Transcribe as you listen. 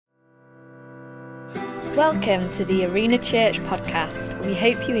Welcome to the Arena Church podcast. We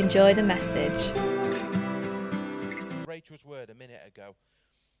hope you enjoy the message. Rachel's word a minute ago,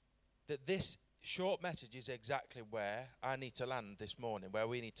 that this short message is exactly where I need to land this morning, where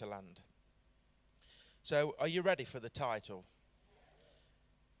we need to land. So, are you ready for the title?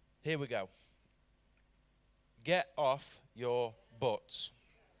 Here we go. Get off your butts.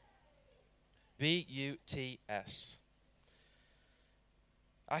 B-U-T-S.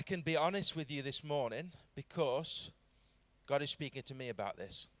 I can be honest with you this morning because God is speaking to me about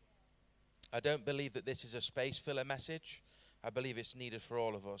this. I don't believe that this is a space filler message. I believe it's needed for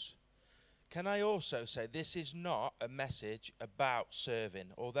all of us. Can I also say this is not a message about serving,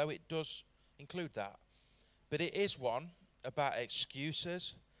 although it does include that. But it is one about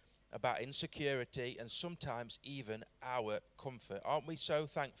excuses, about insecurity, and sometimes even our comfort. Aren't we so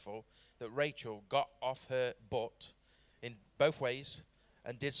thankful that Rachel got off her butt in both ways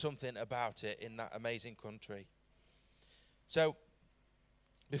and did something about it in that amazing country? So,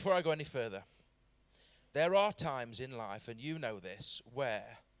 before I go any further, there are times in life, and you know this,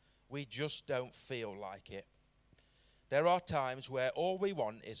 where we just don't feel like it. There are times where all we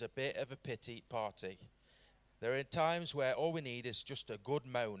want is a bit of a pity party. There are times where all we need is just a good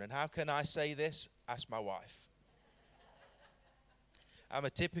moan. And how can I say this? Ask my wife. I'm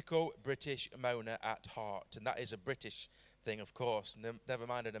a typical British moaner at heart, and that is a British thing, of course, never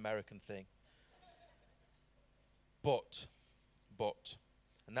mind an American thing. But,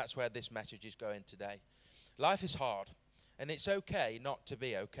 and that's where this message is going today. Life is hard, and it's okay not to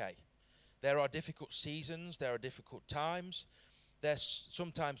be okay. There are difficult seasons, there are difficult times. There's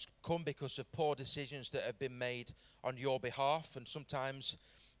sometimes come because of poor decisions that have been made on your behalf, and sometimes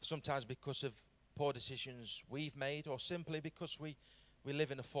because of poor decisions we've made, or simply because we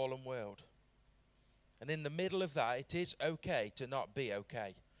live in a fallen world. And in the middle of that, it is okay to not be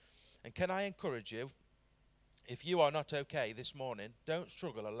okay. And can I encourage you, if you are not okay this morning, don't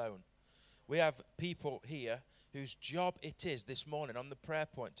struggle alone. We have people here whose job it is this morning on the prayer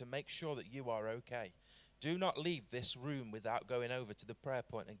point to make sure that you are okay. Do not leave this room without going over to the prayer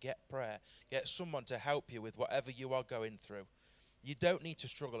point and get prayer. Get someone to help you with whatever you are going through. You don't need to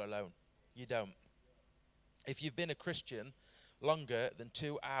struggle alone. You don't. If you've been a Christian longer than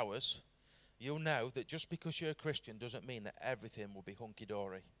 2 hours, you'll know that just because you're a Christian doesn't mean that everything will be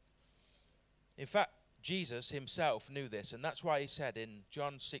hunky-dory. In fact, Jesus himself knew this, and that's why he said in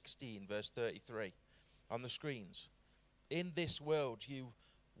John 16, verse 33, on the screens, in this world you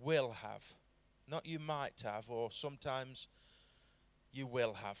will have, not you might have, or sometimes you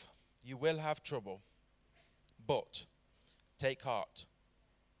will have. You will have trouble, but take heart.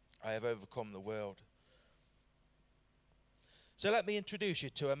 I have overcome the world. So let me introduce you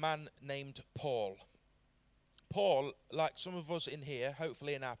to a man named Paul. Paul, like some of us in here,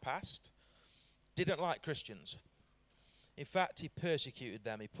 hopefully in our past, didn't like Christians. In fact, he persecuted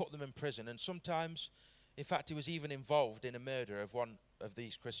them. He put them in prison. And sometimes, in fact, he was even involved in a murder of one of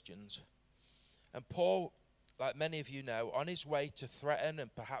these Christians. And Paul, like many of you know, on his way to threaten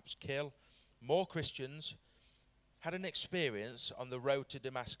and perhaps kill more Christians, had an experience on the road to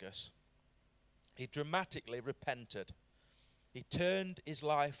Damascus. He dramatically repented. He turned his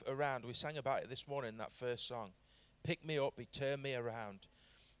life around. We sang about it this morning in that first song. Pick me up, he turned me around.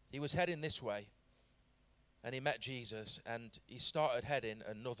 He was heading this way, and he met Jesus, and he started heading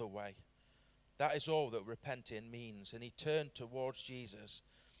another way. That is all that repenting means. And he turned towards Jesus,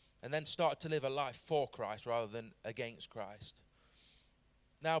 and then started to live a life for Christ rather than against Christ.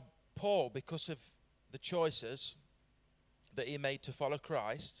 Now, Paul, because of the choices that he made to follow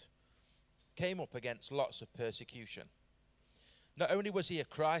Christ, came up against lots of persecution. Not only was he a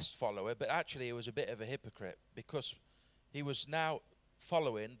Christ follower, but actually he was a bit of a hypocrite because he was now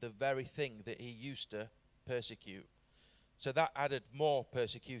following the very thing that he used to persecute. So that added more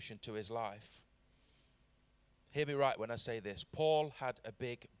persecution to his life. Hear me right when I say this. Paul had a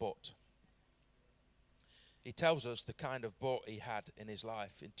big but. He tells us the kind of but he had in his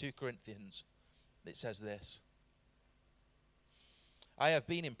life. In 2 Corinthians, it says this. I have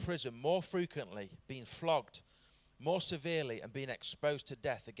been in prison more frequently, been flogged more severely, and been exposed to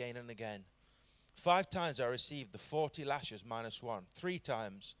death again and again. 5 times I received the 40 lashes minus 1. 3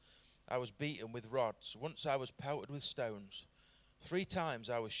 times I was beaten with rods. Once I was pelted with stones. 3 times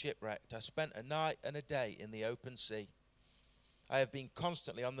I was shipwrecked. I spent a night and a day in the open sea. I have been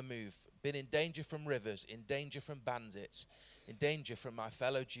constantly on the move, been in danger from rivers, in danger from bandits, in danger from my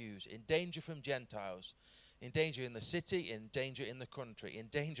fellow Jews, in danger from Gentiles, in danger in the city, in danger in the country, in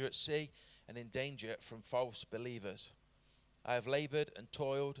danger at sea, and in danger from false believers. I have labored and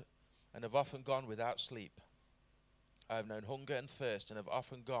toiled and have often gone without sleep. I have known hunger and thirst and have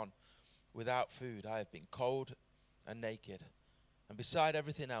often gone without food. I have been cold and naked. And beside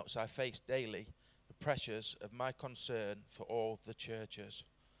everything else, I face daily the pressures of my concern for all the churches.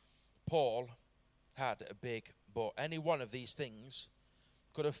 Paul had a big but. Any one of these things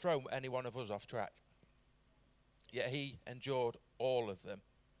could have thrown any one of us off track. Yet he endured all of them.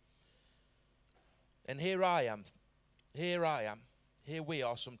 And here we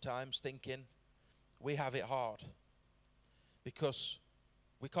are sometimes thinking we have it hard because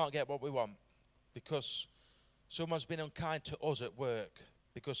we can't get what we want, because someone's been unkind to us at work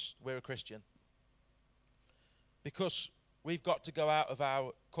because we're a Christian, because we've got to go out of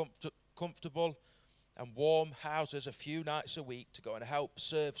our comfortable and warm houses a few nights a week to go and help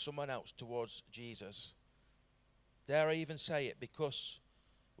serve someone else towards Jesus. Dare I even say it, because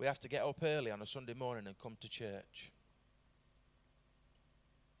we have to get up early on a Sunday morning and come to church.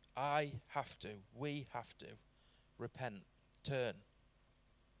 We have to repent, turn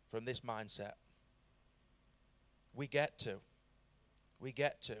from this mindset. We get to. We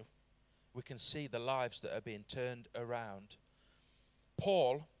can see the lives that are being turned around.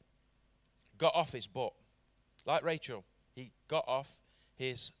 Paul got off his butt. Like Rachel, he got off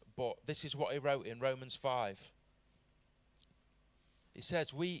his butt. This is what he wrote in Romans 5. He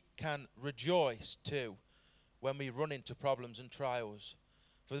says, we can rejoice too when we run into problems and trials,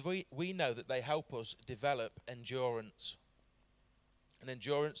 for we know that they help us develop endurance. And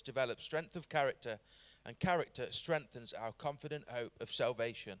endurance develops strength of character, and character strengthens our confident hope of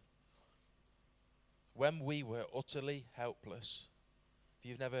salvation. When we were utterly helpless, if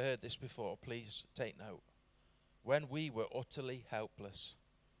you've never heard this before, please take note. When we were utterly helpless,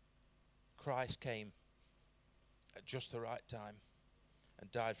 Christ came at just the right time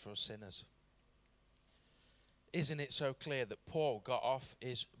and died for us sinners. Isn't it so clear that Paul got off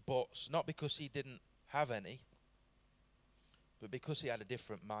his butts, not because he didn't have any, but because he had a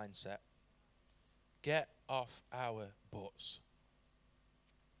different mindset? Get off our butts.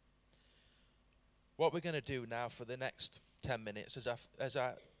 What we're going to do now for the next 10 minutes, as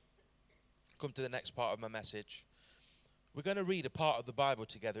I come to the next part of my message, we're going to read a part of the Bible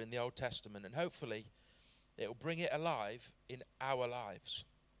together in the Old Testament, and hopefully it will bring it alive in our lives,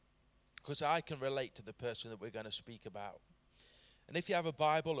 because I can relate to the person that we're going to speak about. And if you have a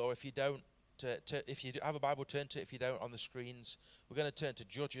Bible, or if you don't, if you have a Bible, turn to it. If you don't, on the screens, we're going to turn to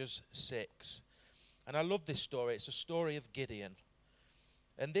Judges 6. And I love this story. It's a story of Gideon.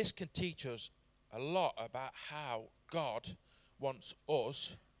 And this can teach us a lot about how God wants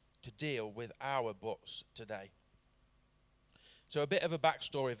us to deal with our butts today. So a bit of a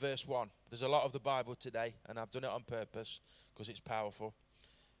backstory, verse 1. There's a lot of the Bible today, and I've done it on purpose because it's powerful.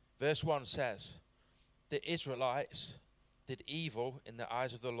 Verse 1 says, the Israelites did evil in the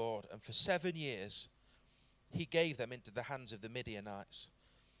eyes of the Lord, and for 7 years he gave them into the hands of the Midianites.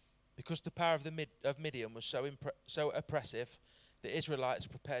 Because the power of Midian was so oppressive, the Israelites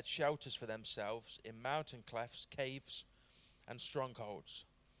prepared shelters for themselves in mountain clefts, caves, and strongholds.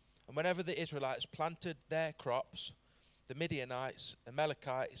 And whenever the Israelites planted their crops, the Midianites,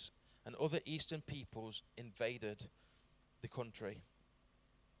 Amalekites, and other eastern peoples invaded the country.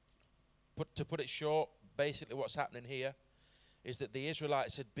 To put it short, basically what's happening here is that the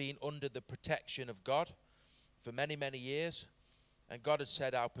Israelites had been under the protection of God for many, many years. And God had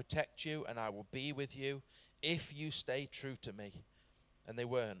said, I'll protect you and I will be with you if you stay true to me. And they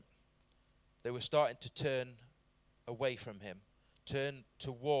weren't. They were starting to turn away from him, turn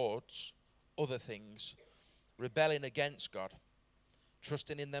towards other things, rebelling against God,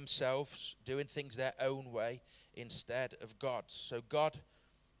 trusting in themselves, doing things their own way instead of God's. So God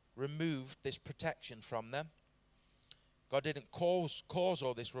removed this protection from them. God didn't cause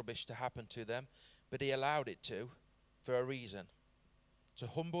all this rubbish to happen to them, but he allowed it to for a reason, to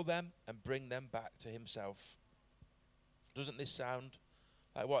humble them and bring them back to himself. Doesn't this sound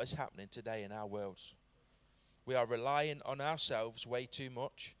like what is happening today in our worlds? We are relying on ourselves way too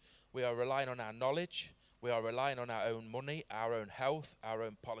much. We are relying on our knowledge. We are relying on our own money, our own health, our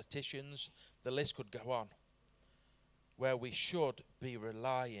own politicians. The list could go on. Where we should be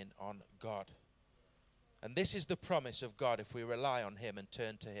relying on God. And this is the promise of God if we rely on him and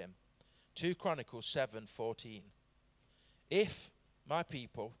turn to him. 2 Chronicles 7:14. If my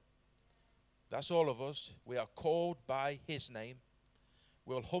people, that's all of us, we are called by his name,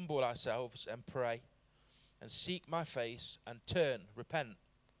 we'll humble ourselves and pray and seek my face and repent,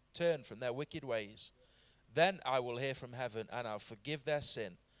 turn from their wicked ways. Then I will hear from heaven and I'll forgive their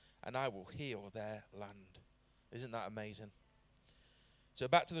sin and I will heal their land. Isn't that amazing? So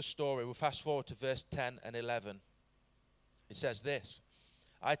back to the story. We'll fast forward to verse 10 and 11. It says this,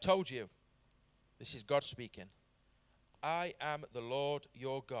 I told you, this is God speaking, I am the Lord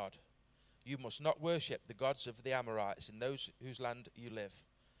your God, You must not worship the gods of the Amorites in those whose land you live.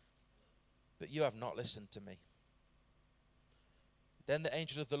 But you have not listened to me. Then the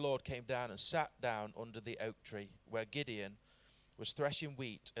angel of the Lord came down and sat down under the oak tree, where Gideon was threshing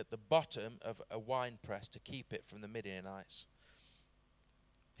wheat at the bottom of a winepress to keep it from the Midianites.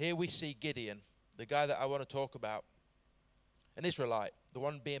 Here we see Gideon, the guy that I want to talk about, an Israelite, the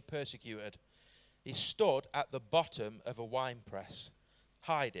one being persecuted. He stood at the bottom of a winepress,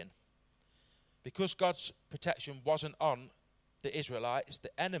 hiding. Because God's protection wasn't on the Israelites,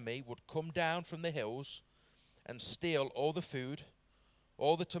 the enemy would come down from the hills and steal all the food,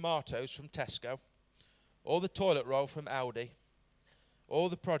 all the tomatoes from Tesco, all the toilet roll from Aldi, all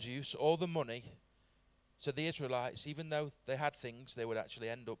the produce, all the money. So the Israelites, even though they had things, they would actually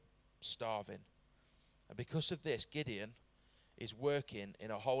end up starving. And because of this, Gideon is working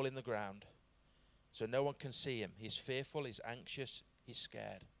in a hole in the ground so no one can see him. He's fearful, he's anxious, he's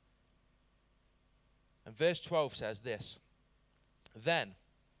scared. And verse 12 says this: Then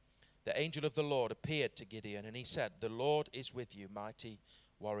the angel of the Lord appeared to Gideon, and he said, "The Lord is with you, mighty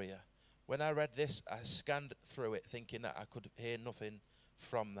warrior." When I read this, I scanned through it thinking that I could hear nothing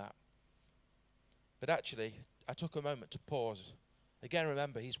from that. But actually, I took a moment to pause. Again,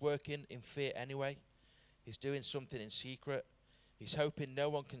 remember, he's working in fear anyway. He's doing something in secret. He's hoping no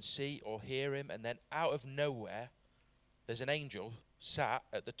one can see or hear him. And then out of nowhere, there's an angel sat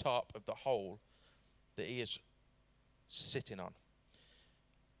at the top of the hole that he is sitting on.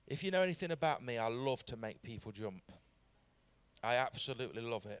 If you know anything about me, I love to make people jump. I absolutely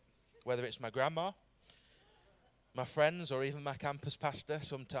love it. Whether it's my grandma, my friends, or even my campus pastor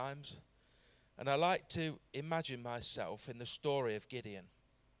sometimes. And I like to imagine myself in the story of Gideon.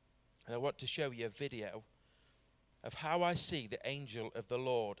 And I want to show you a video of how I see the angel of the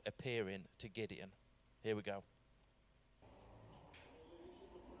Lord appearing to Gideon. Here we go.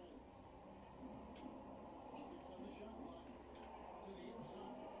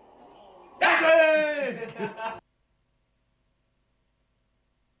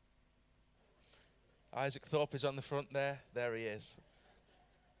 Isaac Thorpe is on the front there. There he is.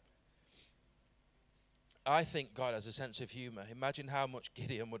 I think God has a sense of humor. Imagine how much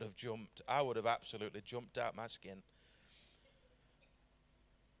Gideon would have jumped. I would have absolutely jumped out my skin.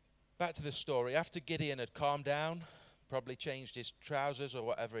 Back to the story. After Gideon had calmed down, probably changed his trousers or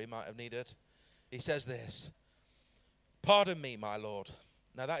whatever he might have needed, he says this: "Pardon me, my Lord."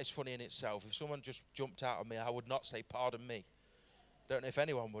 Now that is funny in itself. If someone just jumped out on me, I would not say pardon me. Don't know if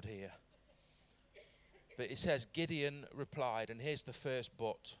anyone would hear. But it says, Gideon replied, and here's the first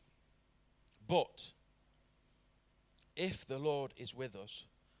but. But if the Lord is with us,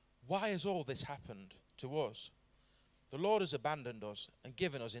 why has all this happened to us? The Lord has abandoned us and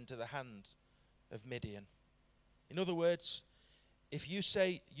given us into the hand of Midian. In other words, if you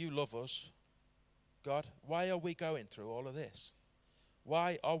say you love us, God, why are we going through all of this?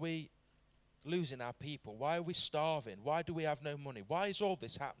 Why are we losing our people? Why are we starving? Why do we have no money? Why is all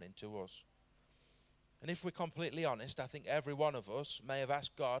this happening to us? And if we're completely honest, I think every one of us may have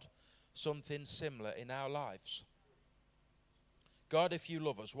asked God something similar in our lives. God, if you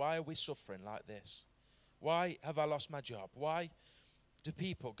love us, why are we suffering like this? Why have I lost my job? Why do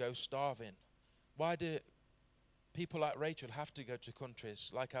people go starving? Why do people like Rachel have to go to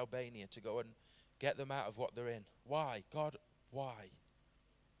countries like Albania to go and get them out of what they're in? Why? God, why?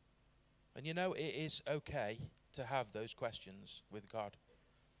 And you know, it is okay to have those questions with God.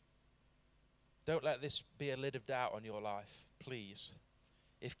 Don't let this be a lid of doubt on your life, please.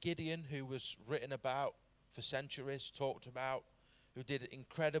 If Gideon, who was written about for centuries, talked about, who did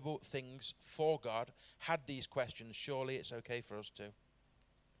incredible things for God, had these questions, surely it's okay for us too.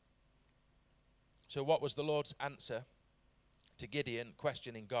 So what was the Lord's answer to Gideon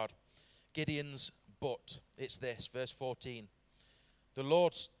questioning God? Gideon's but. It's this, verse 14. The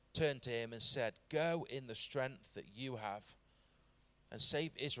Lord turned to him and said, "Go in the strength that you have and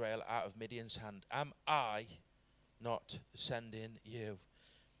save Israel out of Midian's hand. Am I not sending you?"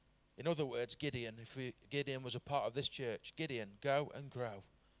 In other words, Gideon, Gideon was a part of this church, Gideon, go and grow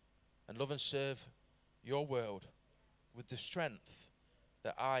and love and serve your world with the strength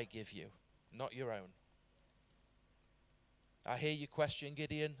that I give you, not your own. I hear you question,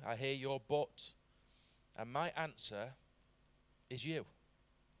 Gideon. I hear your but. And my answer is you.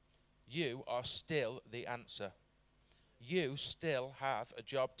 You are still the answer. You still have a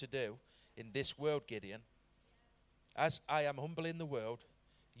job to do in this world, Gideon. As I am humble in the world,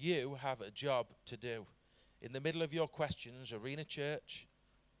 you have a job to do. In the middle of your questions, Arena Church,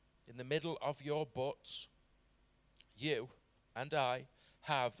 in the middle of your buts, you and I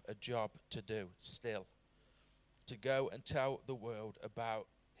have a job to do still. To go and tell the world about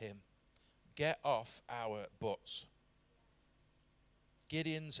him. Get off our butts.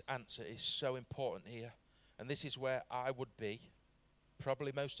 Gideon's answer is so important here. And this is where I would be,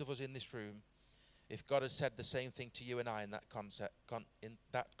 probably most of us in this room, if God had said the same thing to you and I in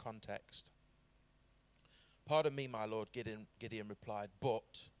that context. Pardon me, my Lord, Gideon replied,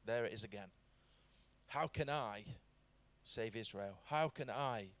 but, there it is again, how can I save Israel? How can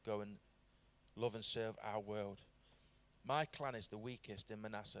I go and love and serve our world? My clan is the weakest in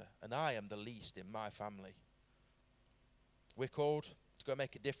Manasseh, and I am the least in my family. We're called to go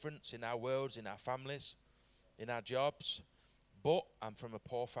make a difference in our worlds, in our families, in our jobs. But I'm from a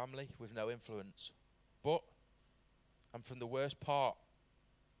poor family with no influence. But I'm from the worst part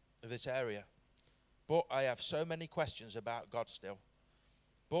of this area. But I have so many questions about God still.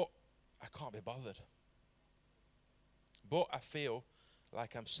 But I can't be bothered. But I feel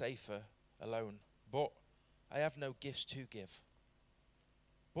like I'm safer alone. But I have no gifts to give.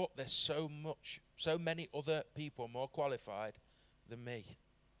 But there's so many other people more qualified than me.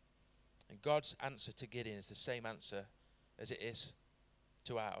 And God's answer to Gideon is the same answer as it is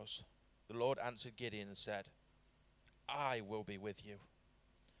to ours. The Lord answered Gideon and said, I will be with you,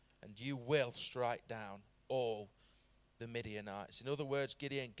 and you will strike down all the Midianites. In other words,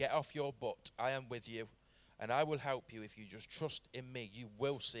 Gideon, get off your butt. I am with you, and I will help you. If you just trust in me, you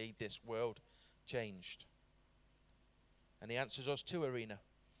will see this world changed. And he answers us too, Arena.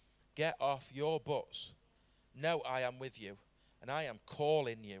 Get off your butts. No, I am with you, and I am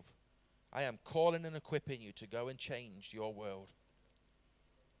calling you. I am calling and equipping you to go and change your world.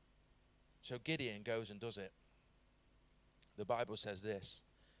 So Gideon goes and does it. The Bible says this,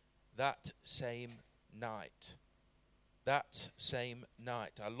 that same night, I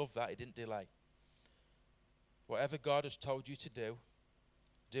love that, he didn't delay. Whatever God has told you to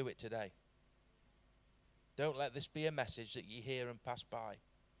do it today. Don't let this be a message that you hear and pass by.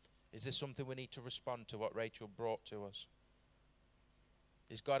 Is this something we need to respond to what Rachel brought to us?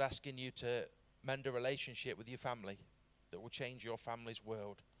 Is God asking you to mend a relationship with your family that will change your family's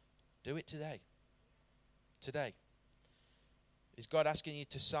world? Do it today. Today. Is God asking you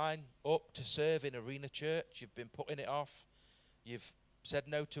to sign up to serve in Arena Church? You've been putting it off. You've said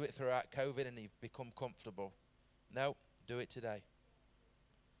no to it throughout COVID and you've become comfortable. No, do it today.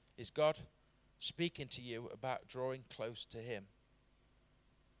 Is God speaking to you about drawing close to him?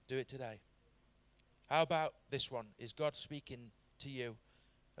 Do it today. How about this one? Is God speaking to you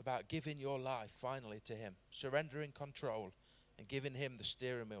about giving your life finally to him? Surrendering control and giving him the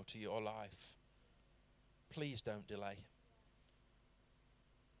steering wheel to your life. Please don't delay.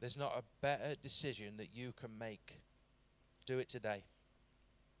 There's not a better decision that you can make. Do it today.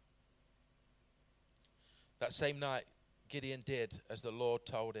 That same night, Gideon did as the Lord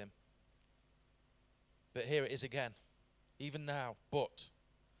told him. But here it is again, even now, but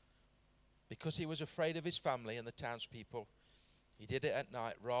because he was afraid of his family and the townspeople, he did it at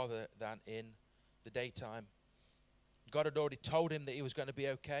night rather than in the daytime. God had already told him that he was going to be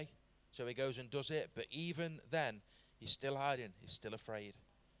okay, so he goes and does it. But even then, he's still hiding. He's still afraid.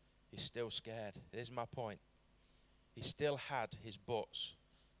 He's still scared. Here's my point. He still had his buts,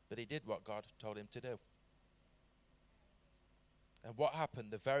 but he did what God told him to do. And what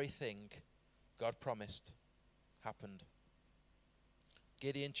happened? The very thing God promised happened.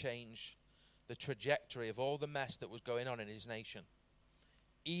 Gideon changed the trajectory of all the mess that was going on in his nation,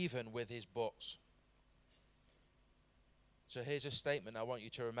 even with his buts. So here's a statement I want you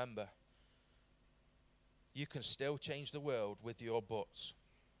to remember. You can still change the world with your buts.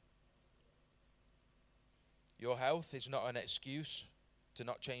 Your health is not an excuse to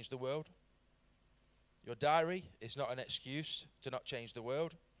not change the world. Your diary is not an excuse to not change the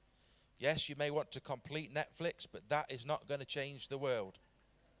world. Yes, you may want to complete Netflix, but that is not going to change the world.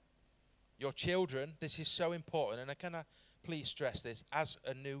 Your children, this is so important, and I cannot please stress this as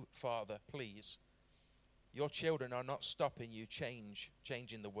a new father, please. Your children are not stopping you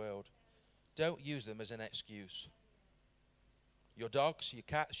changing the world. Don't use them as an excuse. Your dogs, your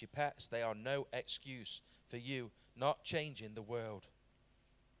cats, your pets, they are no excuse for you not changing the world.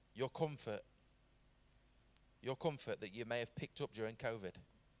 Your comfort that you may have picked up during COVID,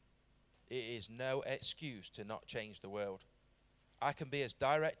 it is no excuse to not change the world. I can be as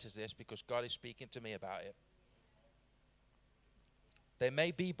direct as this because God is speaking to me about it. There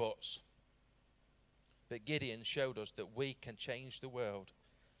may be buts, but Gideon showed us that we can change the world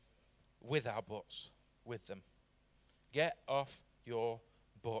with our buts, with them. Get off your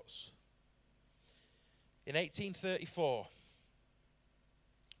buts. In 1834,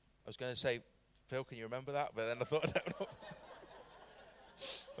 I was going to say, Phil, can you remember that? But then I thought, I don't know.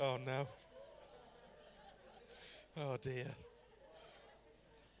 Oh, no. Oh, dear.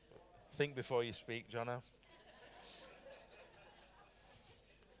 Think before you speak, Jono.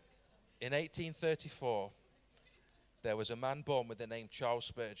 In 1834, there was a man born with the name Charles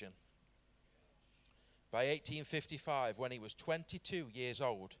Spurgeon. By 1855, when he was 22 years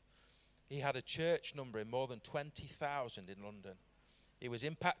old, he had a church numbering more than 20,000 in London. He was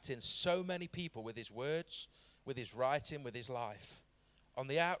impacting so many people with his words, with his writing, with his life. On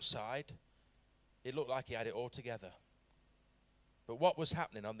the outside, it looked like he had it all together. But what was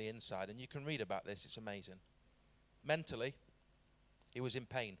happening on the inside, and you can read about this, it's amazing. Mentally, he was in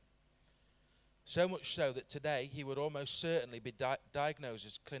pain. So much so that today he would almost certainly be diagnosed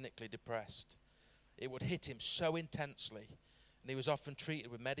as clinically depressed. It would hit him so intensely, and he was often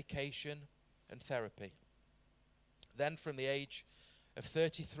treated with medication and therapy. Then from the age of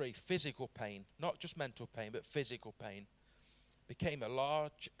 33, physical pain, not just mental pain, but physical pain, became a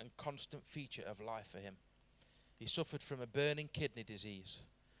large and constant feature of life for him. He suffered from a burning kidney disease,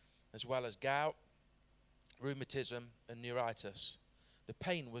 as well as gout, rheumatism, and neuritis. The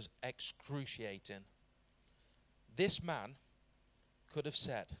pain was excruciating. This man could have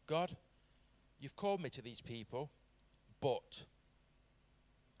said, God, you've called me to these people, but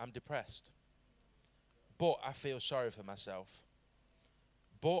I'm depressed. But I feel sorry for myself.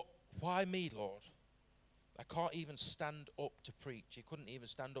 But why me, Lord? I can't even stand up to preach. He couldn't even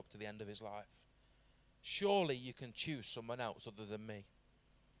stand up to the end of his life. Surely you can choose someone else other than me.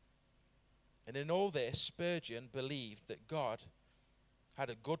 And in all this, Spurgeon believed that God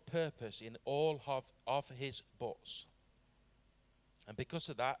had a good purpose in all of his buts. And because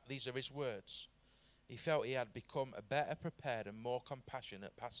of that, these are his words. He felt he had become a better prepared and more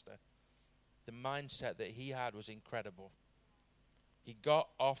compassionate pastor. The mindset that he had was incredible. He got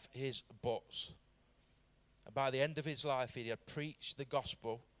off his butts. And by the end of his life, he had preached the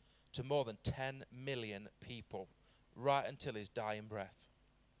gospel to more than 10 million people, right until his dying breath.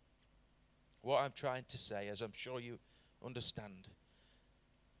 What I'm trying to say, as I'm sure you understand,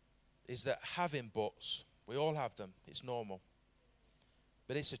 is that having buts, we all have them, it's normal.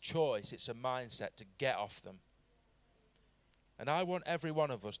 But it's a choice, it's a mindset to get off them. And I want every one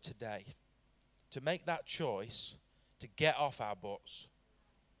of us today to make that choice to get off our butts,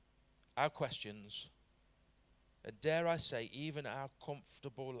 our questions, and dare I say, even our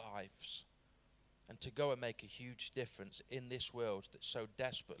comfortable lives, and to go and make a huge difference in this world that so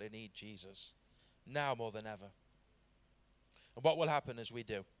desperately needs Jesus, now more than ever. And what will happen as we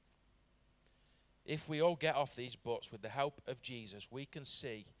do? If we all get off these butts with the help of Jesus, we can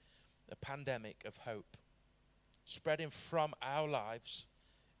see a pandemic of hope spreading from our lives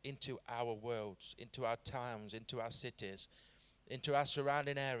into our worlds, into our towns, into our cities, into our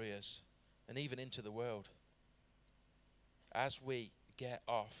surrounding areas, and even into the world. As we get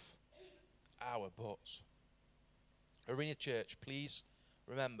off our butts. Arena Church, please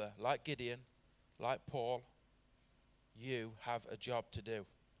remember, like Gideon, like Paul, you have a job to do.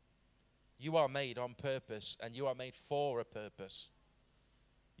 You are made on purpose, and you are made for a purpose.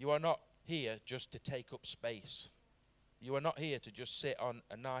 You are not here just to take up space. You are not here to just sit on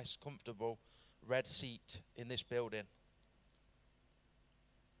a nice, comfortable red seat in this building.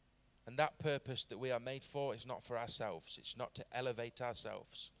 And that purpose that we are made for is not for ourselves. It's not to elevate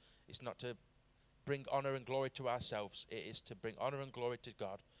ourselves. It's not to bring honor and glory to ourselves. It is to bring honor and glory to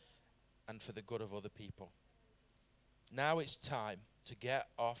God and for the good of other people. Now it's time to get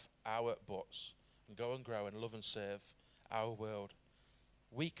off our butts and go and grow and love and serve our world.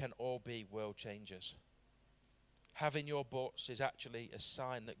 We can all be world changers. Having your butts is actually a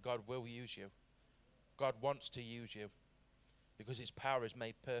sign that God will use you. God wants to use you because his power is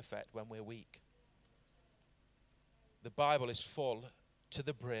made perfect when we're weak. The Bible is full to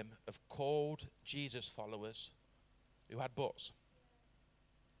the brim of called Jesus followers who had butts.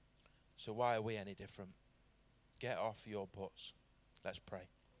 So why are we any different? Get off your butts. Let's pray.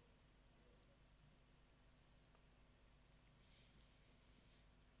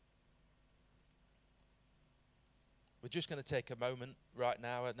 We're just going to take a moment right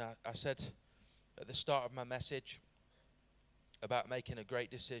now. And I said at the start of my message about making a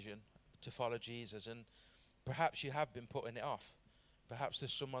great decision to follow Jesus. And perhaps you have been putting it off. Perhaps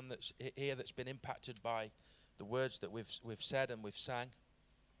there's someone that's here that's been impacted by the words that we've said and we've sang.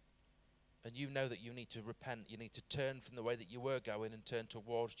 And you know that you need to repent. You need to turn from the way that you were going and turn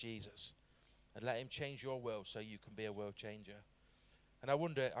towards Jesus. And let him change your world so you can be a world changer. And I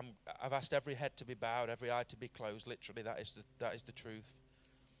wonder, I've asked every head to be bowed, every eye to be closed. Literally, that is the truth.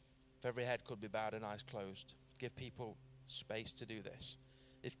 If every head could be bowed and eyes closed, give people space to do this.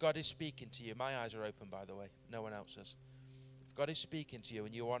 If God is speaking to you, my eyes are open, by the way. No one else's. God is speaking to you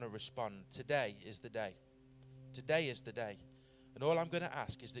and you want to respond, today is the day. Today is the day. And all I'm going to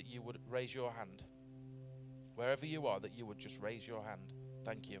ask is that you would raise your hand. Wherever you are, that you would just raise your hand.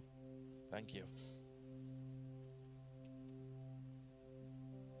 Thank you. Thank you.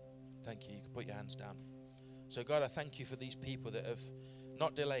 Thank you. You can put your hands down. So God, I thank you for these people that have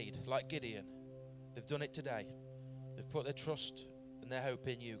not delayed, like Gideon. They've done it today. They've put their trust and their hope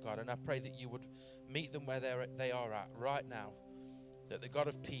in you, God. And I pray that you would meet them where they are at right now. That the God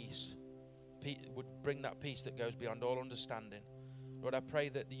of peace would bring that peace that goes beyond all understanding. Lord, I pray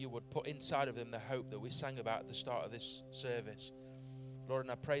that you would put inside of them the hope that we sang about at the start of this service. Lord,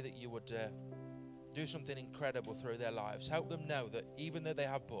 and I pray that you would do something incredible through their lives. Help them know that even though they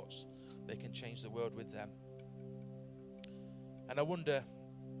have butts, they can change the world with them. And I wonder,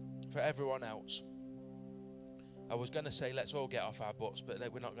 for everyone else, I was going to say let's all get off our butts, but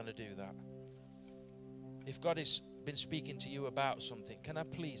we're not going to do that. If God has been speaking to you about something, can I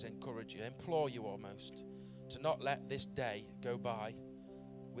please encourage you, implore you almost, to not let this day go by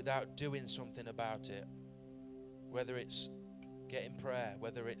without doing something about it. Whether it's getting prayer,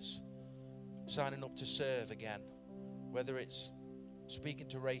 whether it's signing up to serve again, whether it's speaking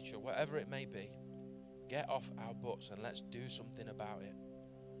to Rachel, whatever it may be, get off our butts and let's do something about it.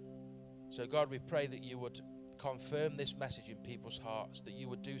 So God, we pray that you would confirm this message in people's hearts, that you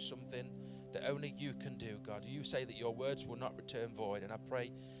would do something that only you can do, God. You say that your words will not return void, and I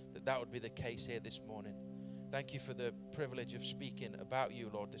pray that that would be the case here this morning. Thank you for the privilege of speaking about you,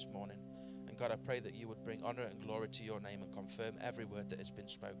 Lord, this morning. And God, I pray that you would bring honor and glory to your name and confirm every word that has been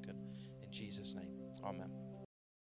spoken. In Jesus' name, amen.